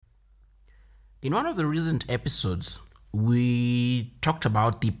In one of the recent episodes, we talked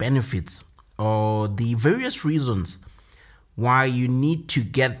about the benefits or the various reasons why you need to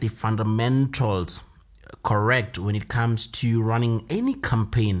get the fundamentals correct when it comes to running any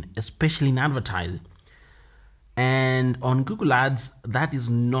campaign, especially in advertising. And on Google Ads, that is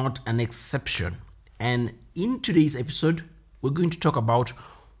not an exception. And in today's episode, we're going to talk about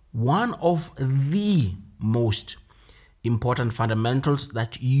one of the most important fundamentals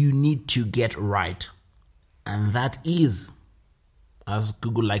that you need to get right. And that is, as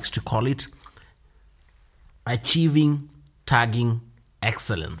Google likes to call it, achieving tagging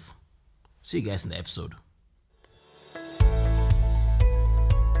excellence. See you guys in the episode.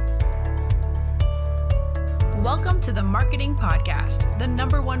 Welcome to the Marketing Podcast, the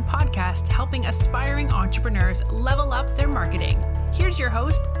 #1 podcast helping aspiring entrepreneurs level up their marketing. Here's your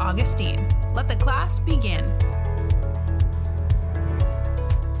host, Augustine. Let the class begin.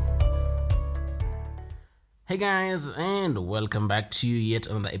 Hey guys, and welcome back to yet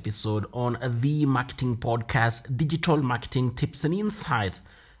another episode on the Marketing Podcast, Digital Marketing Tips and Insights,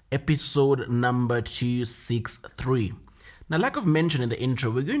 episode number 263. Now, like I've mentioned in the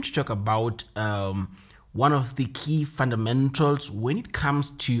intro, we're going to talk about one of the key fundamentals when it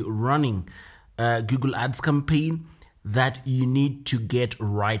comes to running a Google Ads campaign that you need to get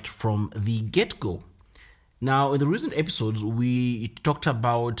right from the get-go. Now, in the recent episodes, we talked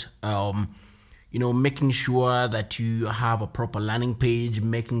about making sure that you have a proper landing page,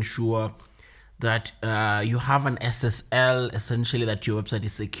 making sure that you have an SSL, essentially that your website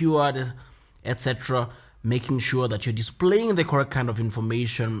is secured, etc. Making sure that you're displaying the correct kind of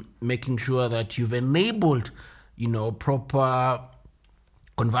information, making sure that you've enabled, proper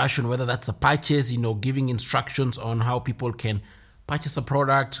conversion, whether that's a purchase, giving instructions on how people can purchase a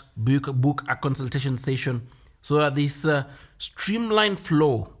product, book a consultation session, so that this streamlined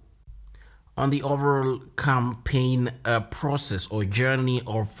flow on the overall campaign process or journey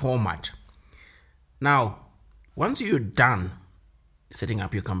or format. Now, once you're done setting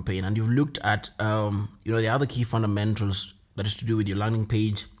up your campaign and you've looked at the other key fundamentals that is to do with your landing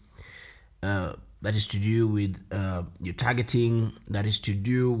page, that is to do with your targeting, that is to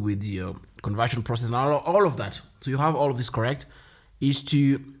do with your conversion process and all of that. So you have all of this correct, is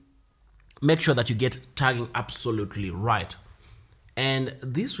to make sure that you get tagging absolutely right. And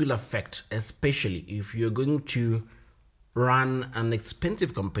this will affect, especially if you're going to run an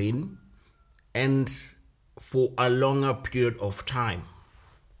expensive campaign and for a longer period of time.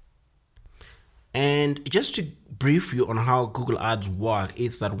 And just to brief you on how Google Ads work,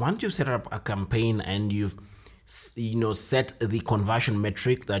 is that once you've set up a campaign and you've set the conversion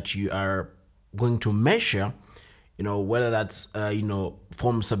metric that you are going to measure, whether that's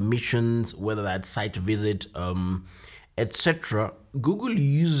form submissions, whether that's site visit, etc. Google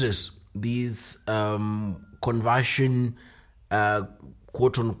uses these conversion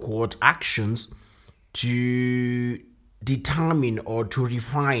quote-unquote actions to determine or to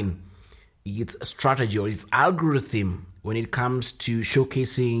refine its strategy or its algorithm when it comes to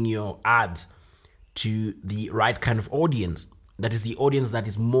showcasing your ads to the right kind of audience. That is the audience that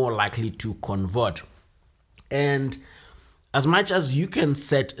is more likely to convert. And as much as you can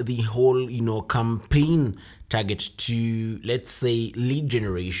set the whole, campaign target to, let's say, lead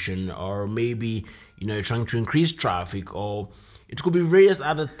generation, or maybe, you're trying to increase traffic, or it could be various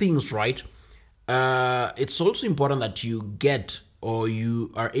other things, right? It's also important that you get or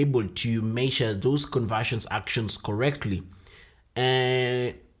you are able to measure those conversions actions correctly.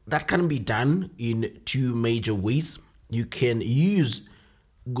 And that can be done in two major ways. You can use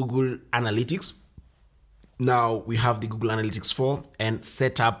Google Analytics. Now we have the Google Analytics 4 and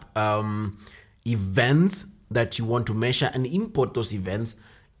set up events that you want to measure and import those events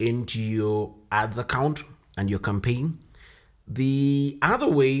into your ads account and your campaign. The other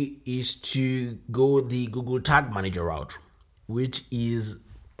way is to go the Google Tag Manager route, which is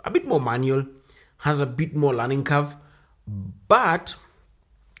a bit more manual, has a bit more learning curve, but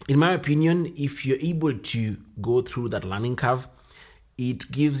in my opinion, if you're able to go through that learning curve,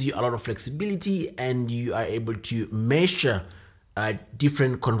 it gives you a lot of flexibility and you are able to measure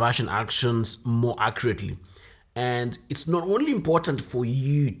different conversion actions more accurately. And it's not only important for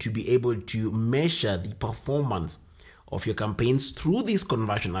you to be able to measure the performance of your campaigns through these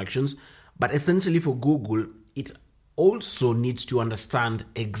conversion actions, but essentially for Google, it also needs to understand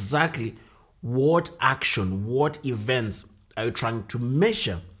exactly what action, what events are you trying to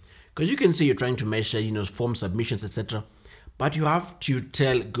measure. Because you can say you're trying to measure, form submissions, etc. But you have to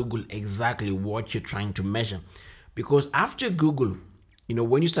tell Google exactly what you're trying to measure. Because after Google,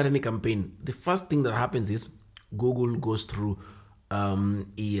 when you start any campaign, the first thing that happens is Google goes through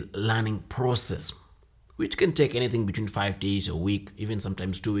a learning process, which can take anything between 5 days, a week, even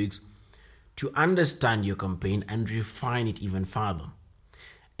sometimes 2 weeks, to understand your campaign and refine it even further.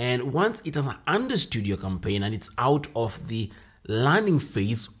 And once it has understood your campaign and it's out of the learning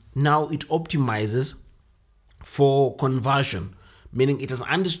phase, now it optimizes for conversion, meaning it has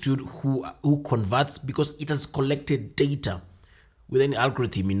understood who converts because it has collected data. With any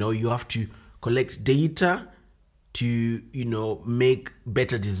algorithm, you have to collect data to, make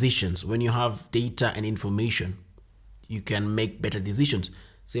better decisions. When you have data and information, you can make better decisions.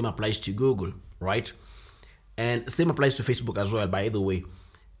 Same applies to Google, right? And same applies to Facebook as well, by the way.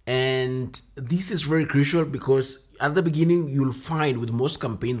 And this is very crucial because at the beginning, you'll find with most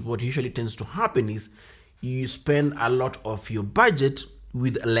campaigns, what usually tends to happen is you spend a lot of your budget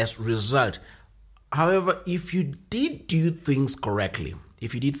with less result. However, if you did do things correctly,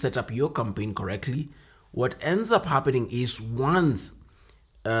 if you did set up your campaign correctly, what ends up happening is once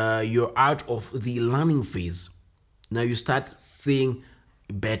you're out of the learning phase, now you start seeing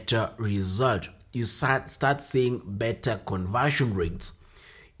better result. You start seeing better conversion rates.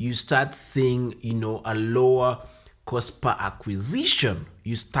 You start seeing, a lower cost per acquisition.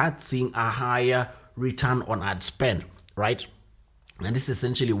 You start seeing a higher return on ad spend, right? And this is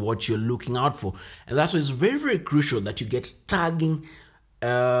essentially what you're looking out for. And that's why it's very, very crucial that you get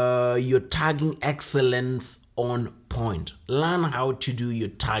your tagging excellence on point. Learn how to do your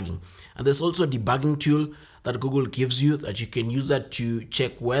tagging. And there's also a debugging tool that Google gives you that you can use that to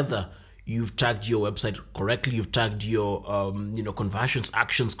check whether you've tagged your website correctly, you've tagged your conversions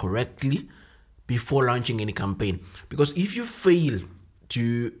actions correctly before launching any campaign. Because if you fail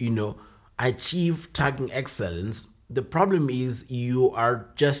to achieve tagging excellence, the problem is you are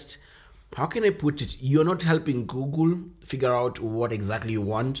just, how can I put it? You're not helping Google figure out what exactly you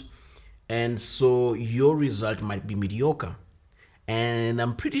want. And so your result might be mediocre. And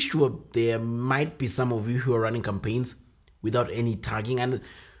I'm pretty sure there might be some of you who are running campaigns without any tagging. And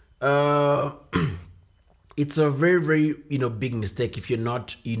it's a very, very, big mistake if you're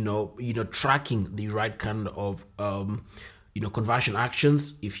not, tracking the right kind of, conversion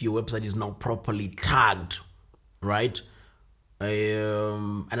actions. If your website is not properly tagged, right?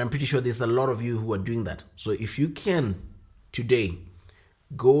 And I'm pretty sure there's a lot of you who are doing that. So if you can today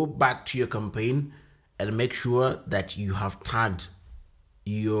go back to your campaign and make sure that you have tagged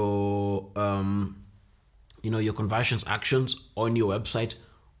your, your conversions actions on your website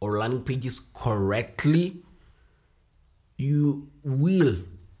or landing pages correctly, you will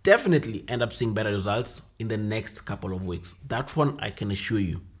definitely end up seeing better results in the next couple of weeks. That one I can assure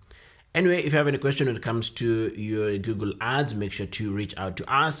you. Anyway, if you have any question when it comes to your Google ads, make sure to reach out to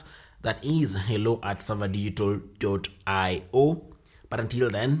us. That is hello@savadigital.io. But until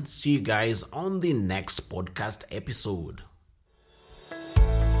then, see you guys on the next podcast episode.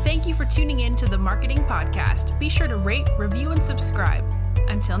 Thank you for tuning in to the Marketing Podcast. Be sure to rate, review, and subscribe.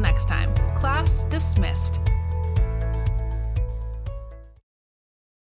 Until next time, class dismissed.